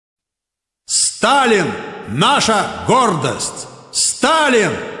Сталин – наша гордость,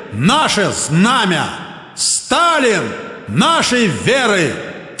 Сталин – наше знамя, Сталин – нашей веры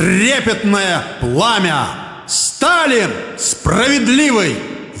трепетное пламя, Сталин – справедливый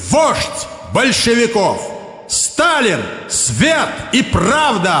вождь большевиков, Сталин – свет и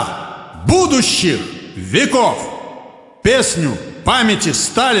правда будущих веков. Песню памяти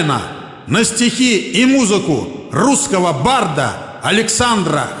Сталина на стихи и музыку русского барда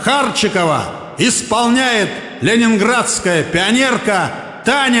Александра Харчикова исполняет ленинградская пионерка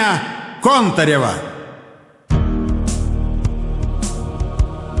Таня Контарева.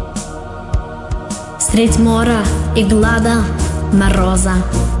 Средь мора и глада, мороза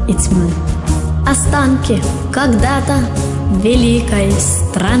и тьмы, останки когда-то великой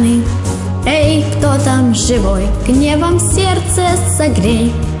страны. Эй, кто там живой, гневом сердце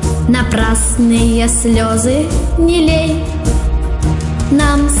согрей, напрасные слезы не лей.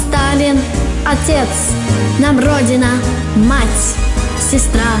 Нам Сталин отец, нам Родина мать,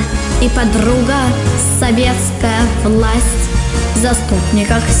 сестра и подруга, советская власть, в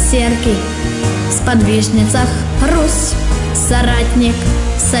заступниках Сергий, в сподвижницах Русь, соратник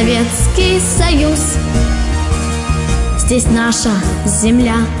Советский Союз. Здесь наша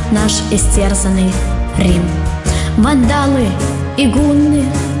земля, наш истерзанный Рим. Вандалы и гунны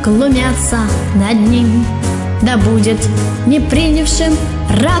глумятся над ним. Да будет не принявшим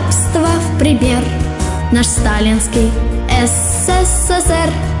рабство в пример наш сталинский СССР.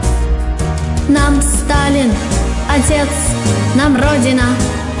 Нам Сталин отец, нам Родина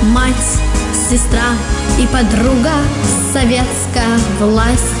мать, сестра и подруга, советская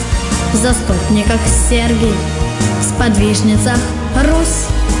власть, в заступниках Сергий, в сподвижницах Русь,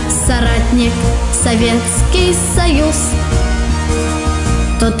 соратник Советский Союз.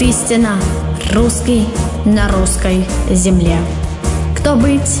 Тот истинно русский на русской земле, кто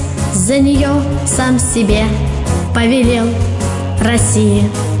быть за нее сам себе повелел. России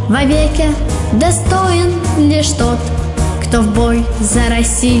вовеки достоин лишь тот, кто в бой за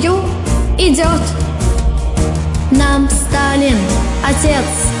Россию идет. Нам Сталин отец,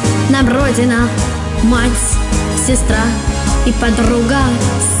 нам Родина мать, сестра и подруга,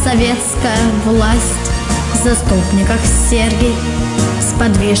 советская власть, в заступниках Сергий, в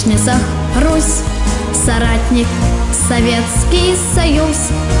сподвижницах Русь, соратник Советский Союз.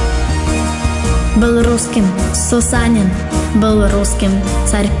 Был русским Сусанин, был русским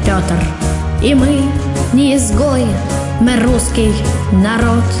царь Петр, и мы не изгои, мы русский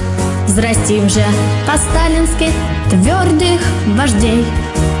народ, взрастим же по-сталински твердых вождей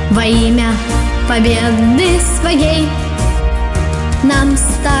во имя победы своей. Нам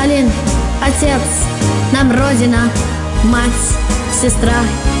Сталин отец, нам Родина мать, сестра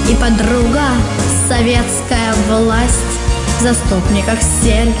и подруга, советская власть, в заступниках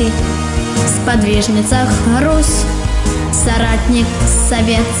Сергий, в сподвижницах Русь, соратник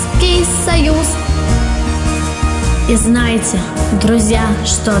Советский Союз. И знайте, друзья,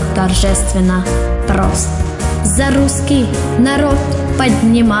 что торжественно прост за русский народ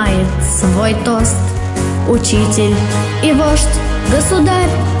поднимает свой тост учитель и вождь, государь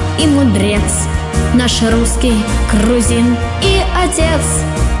и мудрец, наш русский грузин и отец.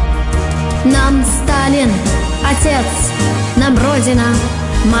 Нам Сталин отец, нам Родина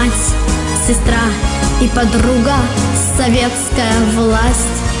мать, сестра и подруга, советская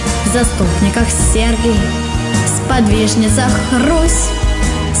власть, в заступниках Сергий, в сподвижницах Русь,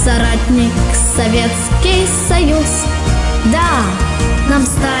 соратник Советский Союз. Да, нам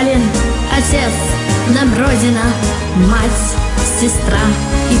Сталин отец, нам Родина мать, сестра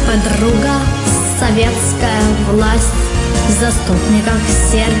и подруга, советская власть, в заступниках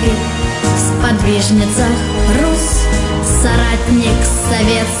Сергий, в сподвижницах Русь, соратник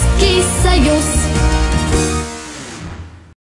Советский